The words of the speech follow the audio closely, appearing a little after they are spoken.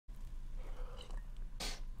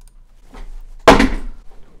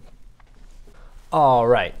All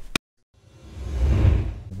right.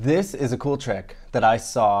 This is a cool trick that I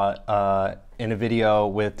saw in a video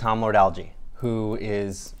with Lord-Alge, who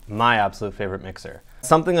is my absolute favorite mixer.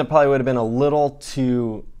 Something that probably would have been a little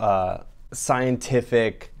too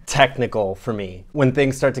scientific, technical for me. When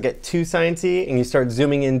things start to get too sciencey and you start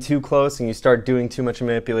zooming in too close and you start doing too much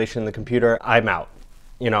manipulation in the computer, I'm out.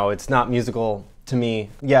 You know, it's not musical to me.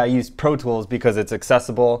 Yeah, I use Pro Tools because it's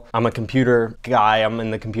accessible. I'm a computer guy, I'm in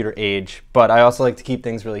the computer age, but I also like to keep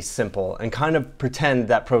things really simple and kind of pretend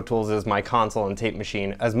that Pro Tools is my console and tape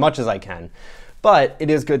machine as much as I can. But it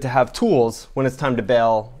is good to have tools when it's time to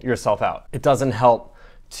bail yourself out. It doesn't help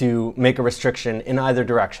to make a restriction in either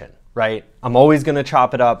direction, right? I'm always gonna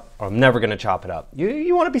chop it up, or I'm never gonna chop it up.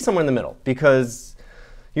 You wanna be somewhere in the middle because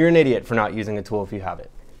you're an idiot for not using a tool if you have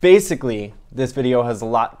it. Basically, this video has a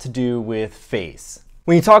lot to do with phase.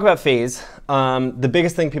 When you talk about phase, the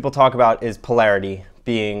biggest thing people talk about is polarity,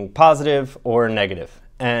 being positive or negative,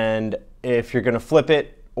 and if you're gonna flip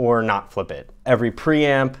it or not flip it. Every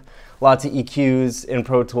preamp, lots of EQs in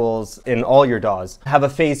Pro Tools, in all your DAWs, have a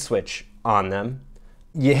phase switch on them.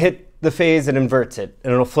 You hit the phase, it inverts it,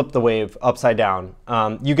 and it'll flip the wave upside down.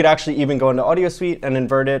 You could actually even go into Audio Suite and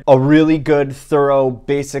invert it. A really good, thorough,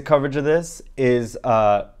 basic coverage of this is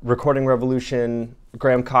Recording Revolution,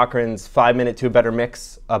 Graham Cochran's 5 Minute to a Better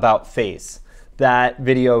Mix about phase. That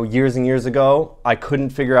video years and years ago, I couldn't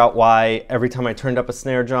figure out why every time I turned up a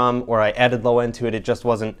snare drum or I added low end to it, it just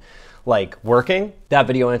wasn't like working. That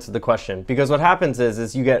video answered the question. Because what happens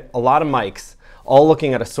is you get a lot of mics all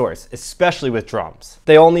looking at a source, especially with drums.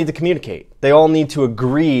 They all need to communicate. They all need to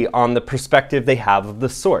agree on the perspective they have of the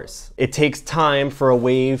source. It takes time for a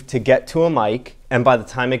wave to get to a mic, and by the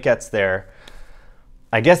time it gets there,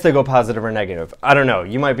 I guess they go positive or negative. I don't know.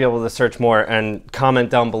 You might be able to search more and comment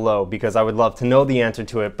down below because I would love to know the answer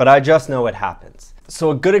to it, but I just know it happens. So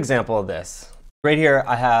a good example of this, right here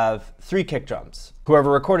I have 3 kick drums. Whoever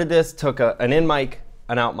recorded this took an in mic,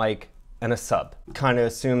 an out mic, and a sub. Kind of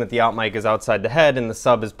assume that the out mic is outside the head and the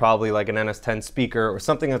sub is probably like an NS10 speaker or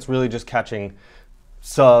something that's really just catching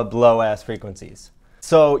sub low ass frequencies.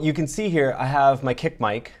 So you can see here I have my kick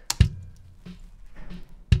mic.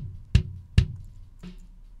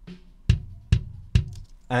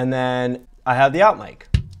 And then I have the out mic.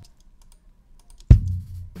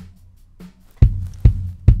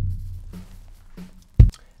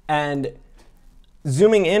 And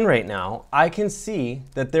zooming in right now, I can see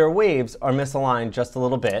that their waves are misaligned just a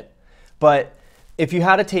little bit. But if you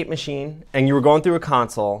had a tape machine and you were going through a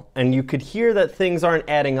console and you could hear that things aren't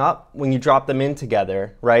adding up when you drop them in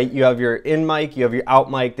together, right? You have your in mic, you have your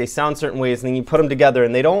out mic, they sound certain ways, and then you put them together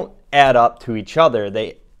and they don't add up to each other.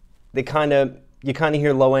 You kind of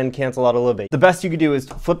hear low end cancel out a little bit. The best you could do is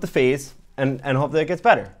flip the phase and hope that it gets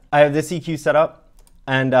better. I have this EQ set up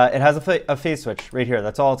and it has a phase switch right here.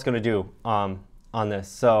 That's all it's gonna do on this.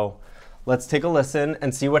 So let's take a listen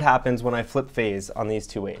and see what happens when I flip phase on these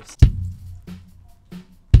 2 waves.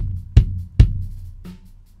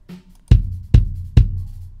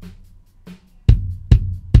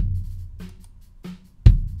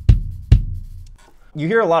 You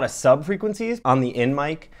hear a lot of sub frequencies on the in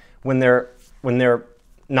mic when they're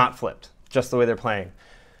not flipped, just the way they're playing.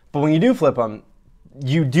 But when you do flip them,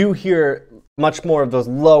 you do hear much more of those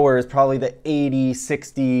lowers, probably the 80,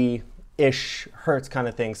 60-ish hertz kind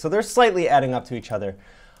of thing. So they're slightly adding up to each other.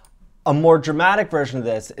 A more dramatic version of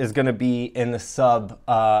this is going to be in the sub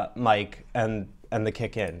mic and the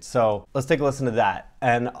kick in. So let's take a listen to that.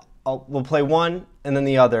 And we'll play one and then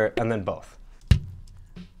the other and then both.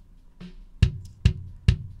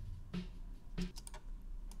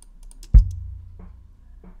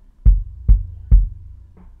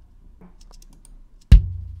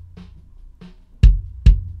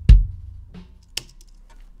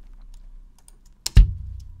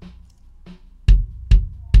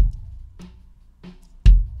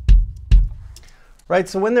 Right,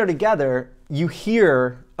 so when they're together, you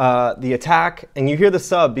hear the attack and you hear the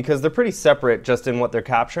sub because they're pretty separate just in what they're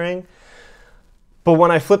capturing. But when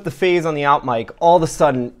I flip the phase on the out mic, all of a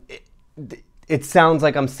sudden, it sounds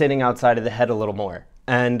like I'm sitting outside of the head a little more.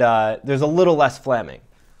 And there's a little less flamming.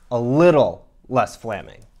 A little less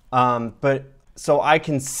flamming. But so I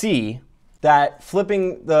can see that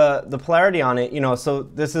flipping the polarity on it, you know, so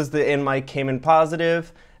this is the in mic came in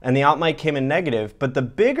positive, and the out mic came in negative, but the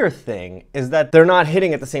bigger thing is that they're not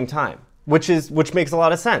hitting at the same time, which makes a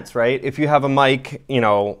lot of sense, right? If you have a mic, you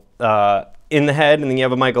know, in the head, and then you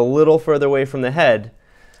have a mic a little further away from the head.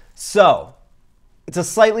 So it's a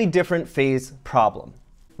slightly different phase problem.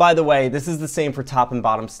 By the way, this is the same for top and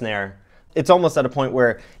bottom snare. It's almost at a point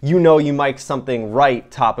where you know you mic something right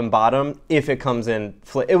top and bottom if it comes in,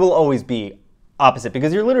 it will always be opposite,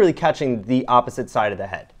 because you're literally catching the opposite side of the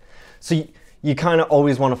head. So you kind of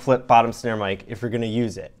always want to flip bottom snare mic if you're going to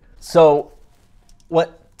use it. So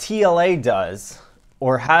what TLA does,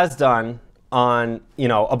 or has done on, you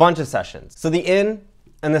know, a bunch of sessions. So the in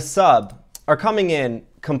and the sub are coming in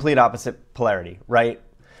complete opposite polarity, right?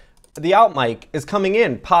 The out mic is coming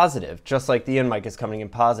in positive, just like the in mic is coming in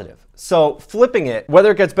positive. So flipping it,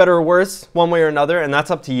 whether it gets better or worse one way or another, and that's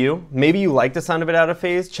up to you. Maybe you like the sound of it out of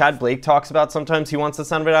phase. Chad Blake talks about sometimes he wants the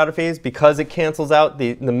sound of it out of phase because it cancels out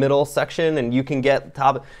the middle section and you can get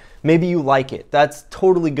top. Maybe you like it. That's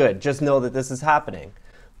totally good. Just know that this is happening.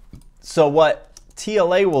 So what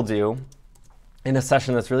TLA will do in a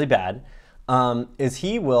session that's really bad is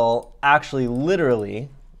he will actually literally,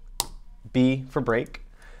 B for break,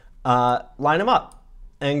 line them up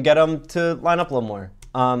and get them to line up a little more.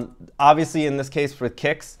 Obviously, in this case with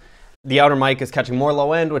kicks, the outer mic is catching more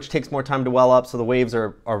low end, which takes more time to well up, so the waves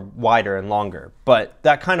are wider and longer. But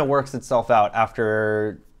that kind of works itself out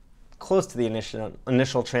after close to the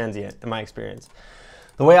initial transient, in my experience.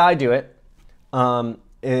 The way I do it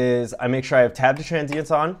is I make sure I have tab to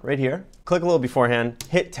transients on right here, click a little beforehand,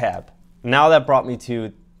 hit tab. Now that brought me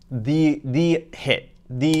to the hit.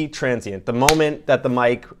 The transient, the moment that the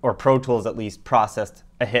mic, or Pro Tools at least, processed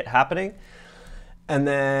a hit happening. And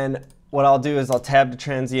then what I'll do is I'll tab to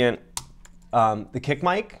transient the kick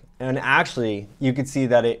mic, and actually you could see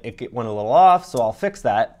that it went a little off, so I'll fix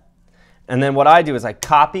that. And then what I do is I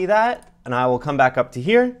copy that, and I will come back up to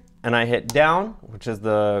here, and I hit down, which is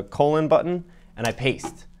the colon button, and I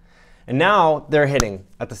paste. And now they're hitting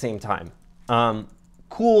at the same time.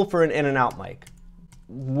 Cool for an in and out mic.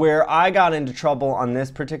 Where I got into trouble on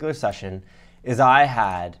this particular session is I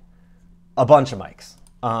had a bunch of mics.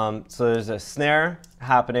 So there's a snare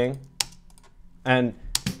happening, and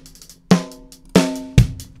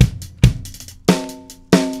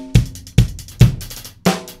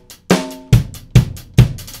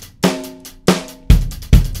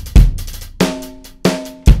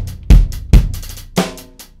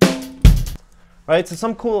right, so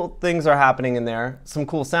some cool things are happening in there, some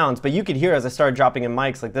cool sounds, but you could hear as I started dropping in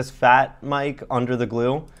mics, like this fat mic under the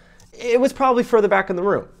glue, it was probably further back in the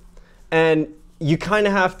room. And you kind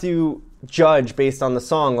of have to judge based on the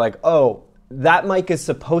song, like, oh, that mic is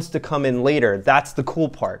supposed to come in later. That's the cool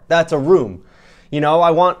part. That's a room. You know,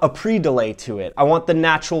 I want a pre-delay to it. I want the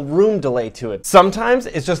natural room delay to it. Sometimes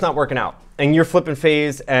it's just not working out and you're flipping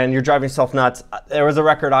phase and you're driving yourself nuts. There was a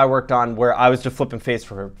record I worked on where I was just flipping phase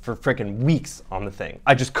for freaking weeks on the thing.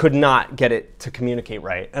 I just could not get it to communicate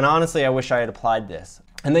right. And honestly, I wish I had applied this.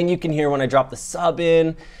 And then you can hear when I drop the sub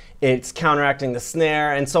in, it's counteracting the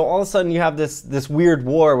snare. And so all of a sudden you have this weird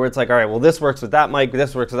war where it's like, all right, well, this works with that mic,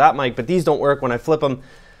 this works with that mic, but these don't work when I flip them.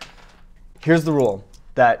 Here's the rule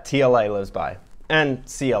that TLA lives by. And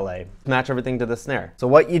CLA, match everything to the snare. So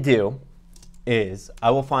what you do is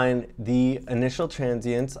I will find the initial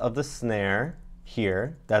transients of the snare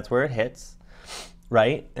here. That's where it hits,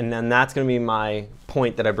 right? And then that's going to be my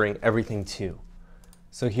point that I bring everything to.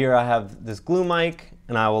 So here I have this glue mic,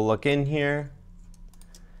 and I will look in here.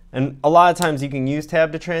 And a lot of times you can use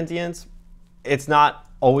tab to transients. It's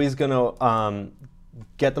not always going to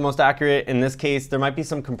get the most accurate. In this case, there might be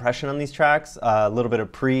some compression on these tracks, a little bit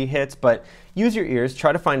of pre-hits, but use your ears,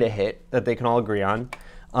 try to find a hit that they can all agree on.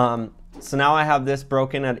 So now I have this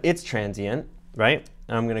broken at its transient, right?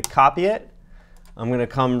 And I'm gonna copy it. I'm gonna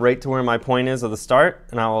come right to where my point is of the start,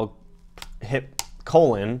 and I will hit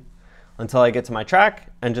colon until I get to my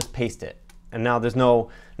track and just paste it. And now there's no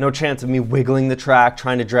chance of me wiggling the track,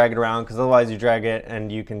 trying to drag it around, because otherwise you drag it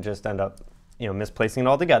and you can just end up, you know, misplacing it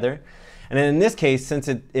altogether. And then in this case, since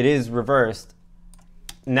it is reversed,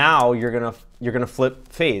 now you're gonna flip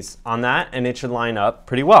phase on that, and it should line up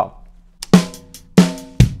pretty well.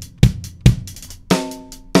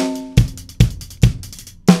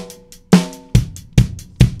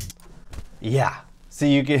 Yeah. So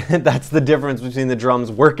you can, that's the difference between the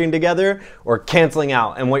drums working together or canceling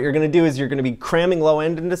out. And what you're gonna do is you're gonna be cramming low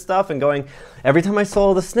end into stuff and going, every time I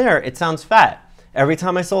solo the snare, it sounds fat. Every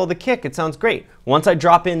time I solo the kick, it sounds great. Once I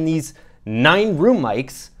drop in these 9 room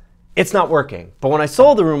mics, it's not working. But when I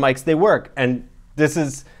solo the room mics, they work. And this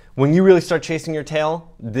is, when you really start chasing your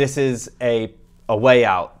tail, this is a way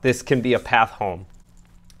out. This can be a path home.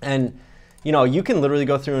 And you know, you can literally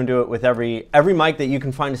go through and do it with every mic that you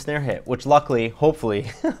can find a snare hit, which luckily,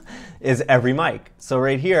 hopefully, is every mic. So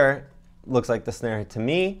right here, looks like the snare hit to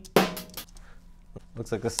me.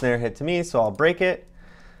 Looks like the snare hit to me, so I'll break it,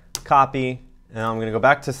 copy, and I'm gonna go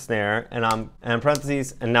back to snare, and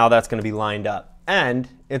parentheses, and now that's gonna be lined up. And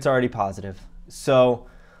it's already positive. So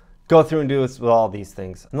go through and do this with all these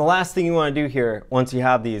things. And the last thing you want to do here, once you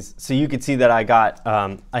have these, so you could see that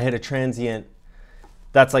I hit a transient.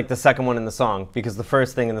 That's like the second one in the song, because the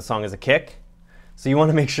first thing in the song is a kick. So you want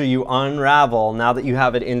to make sure you unravel, now that you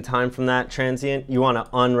have it in time from that transient, you want to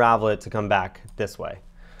unravel it to come back this way.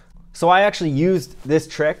 So I actually used this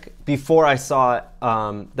trick before I saw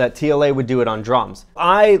that TLA would do it on drums.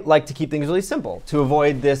 I like to keep things really simple to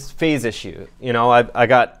avoid this phase issue. You know, I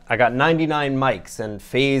got 99 mics and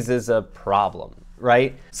phase is a problem,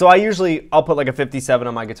 right? So I'll put like a 57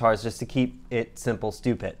 on my guitars just to keep it simple,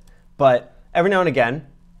 stupid. But every now and again,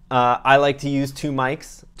 I like to use 2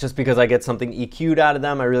 mics just because I get something EQ'd out of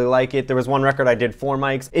them. I really like it. There was one record I did 4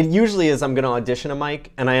 mics. It usually is I'm going to audition a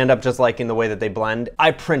mic and I end up just liking the way that they blend.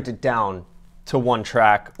 I print it down to 1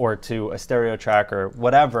 track or to a stereo track or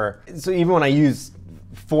whatever. So even when I use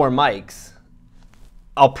 4 mics,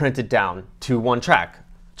 I'll print it down to 1 track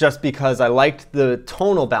just because I liked the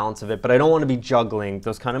tonal balance of it, but I don't want to be juggling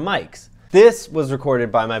those kind of mics. This was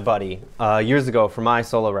recorded by my buddy years ago for my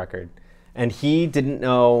solo record. And he didn't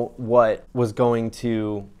know what was going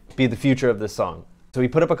to be the future of this song. So he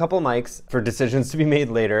put up a couple of mics for decisions to be made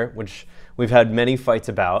later, which we've had many fights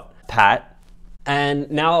about, Pat. And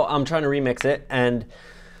now I'm trying to remix it, and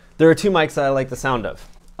there are 2 mics that I like the sound of.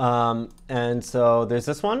 And so there's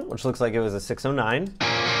this one, which looks like it was a 609.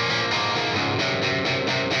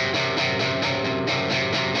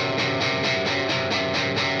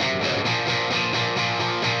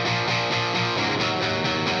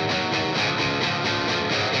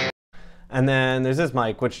 And then there's this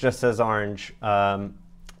mic, which just says orange. Not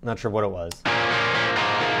sure what it was.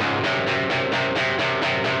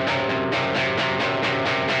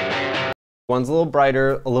 One's a little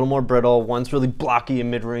brighter, a little more brittle. One's really blocky and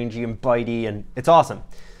mid-rangey and bitey, and it's awesome.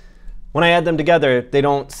 When I add them together, they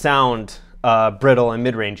don't sound brittle and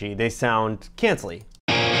mid-rangey. They sound cancely.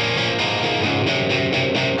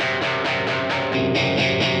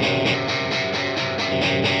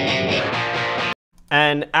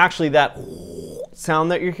 And actually that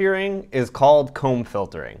sound that you're hearing is called comb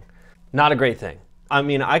filtering. Not a great thing. I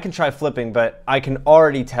mean, I can try flipping, but I can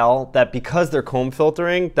already tell that because they're comb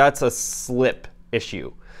filtering, that's a slip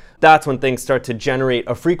issue. That's when things start to generate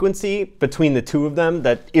a frequency between the 2 of them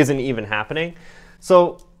that isn't even happening.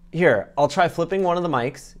 So here, I'll try flipping one of the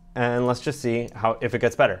mics and let's just see if it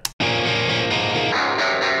gets better.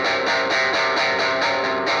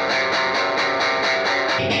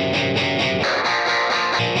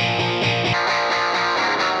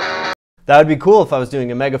 That would be cool if I was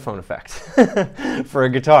doing a megaphone effect for a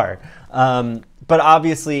guitar. But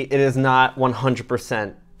obviously it is not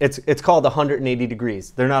 100%. It's called 180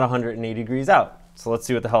 degrees. They're not 180 degrees out. So let's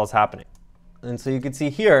see what the hell is happening. And so you can see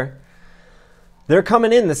here, they're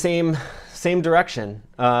coming in the same direction,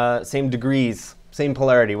 same degrees, same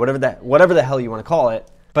polarity, whatever the hell you want to call it.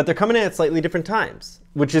 But they're coming in at slightly different times,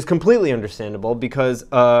 which is completely understandable because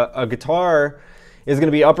a guitar is going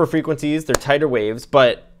to be upper frequencies, they're tighter waves,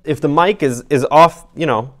 but if the mic is off, you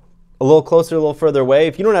know, a little closer, a little further away,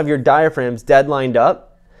 if you don't have your diaphragms dead lined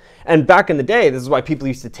up, and back in the day, this is why people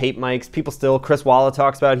used to tape mics. People still, Chris Walla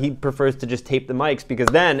talks about, he prefers to just tape the mics because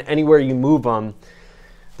then anywhere you move them,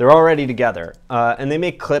 they're already together. And they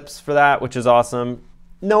make clips for that, which is awesome.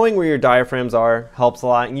 Knowing where your diaphragms are helps a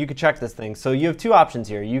lot, and you can check this thing. So you have 2 options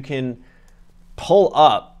here. You can pull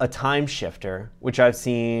up a time shifter, which I've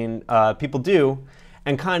seen people do,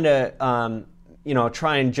 and kind of you know,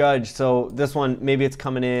 try and judge. So this one, maybe it's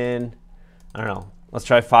coming in, I don't know, let's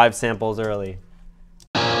try 5 samples early.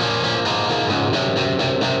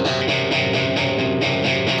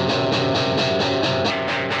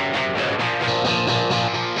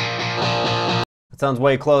 That sounds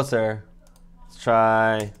way closer. Let's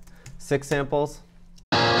try 6 samples.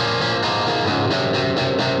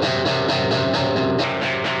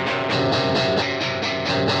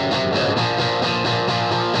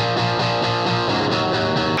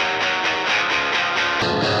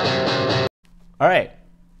 All right,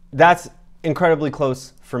 that's incredibly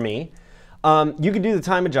close for me. You can do the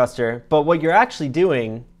time adjuster, but what you're actually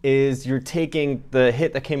doing is you're taking the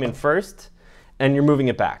hit that came in first and you're moving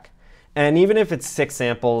it back. And even if it's 6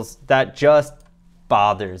 samples, that just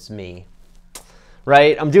bothers me,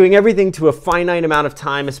 right? I'm doing everything to a finite amount of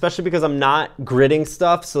time, especially because I'm not gridding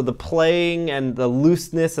stuff. So the playing and the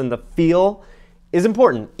looseness and the feel is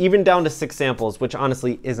important, even down to 6 samples, which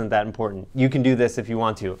honestly isn't that important. You can do this if you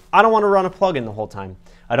want to. I don't want to run a plugin the whole time.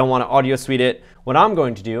 I don't want to audio suite it. What I'm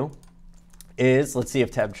going to do is, let's see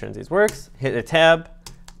if tab transients works. Hit a tab,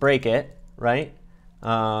 break it, right?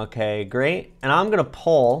 Okay, great. And I'm going to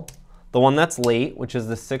pull the one that's late, which is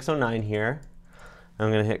the 609 here.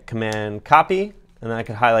 I'm going to hit Command copy, And then I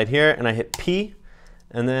could highlight here, and I hit P,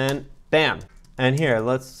 and then bam. And here,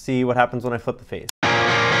 let's see what happens when I flip the phase.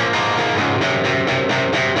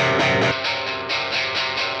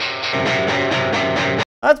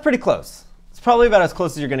 That's pretty close. It's probably about as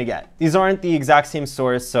close as you're going to get. These aren't the exact same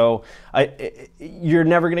source, so you're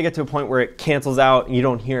never going to get to a point where it cancels out and you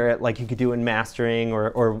don't hear it like you could do in mastering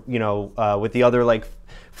or you know, with the other like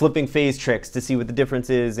flipping phase tricks to see what the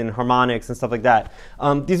difference is in harmonics and stuff like that.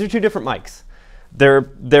 These are two different mics.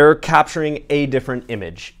 They're capturing a different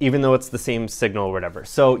image, even though it's the same signal or whatever.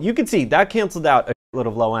 So you can see that canceled out a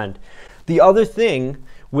little low end. The other thing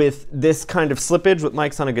with this kind of slippage with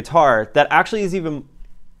mics on a guitar that actually is even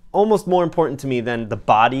almost more important to me than the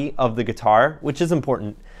body of the guitar, which is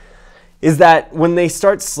important, is that when they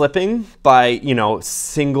start slipping by, you know,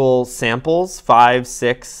 single samples, 5,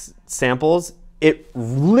 6 samples, it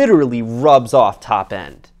literally rubs off top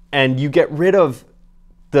end. And you get rid of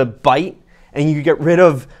the bite, and you get rid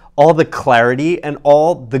of all the clarity and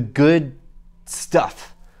all the good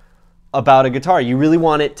stuff about a guitar. You really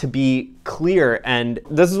want it to be clear, and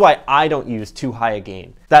this is why I don't use too high a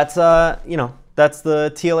gain. That's, you know, that's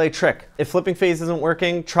the TLA trick. If flipping phase isn't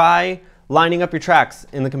working, try lining up your tracks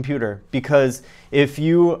in the computer, because if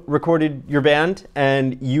you recorded your band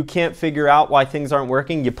and you can't figure out why things aren't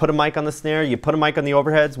working, you put a mic on the snare, you put a mic on the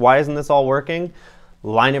overheads, why isn't this all working?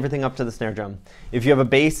 Line everything up to the snare drum. If you have a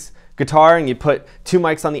bass guitar and you put 2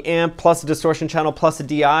 mics on the amp plus a distortion channel plus a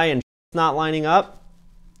DI and it's not lining up,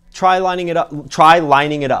 try lining it up.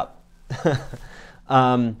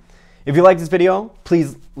 If you like this video,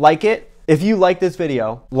 please like it. If you like this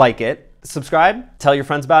video, like it, subscribe, tell your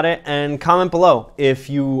friends about it, and comment below if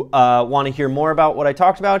you want to hear more about what I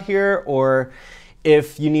talked about here, or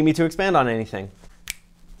if you need me to expand on anything.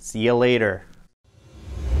 See you later.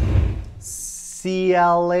 See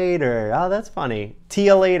ya later. Oh, that's funny. See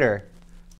ya later.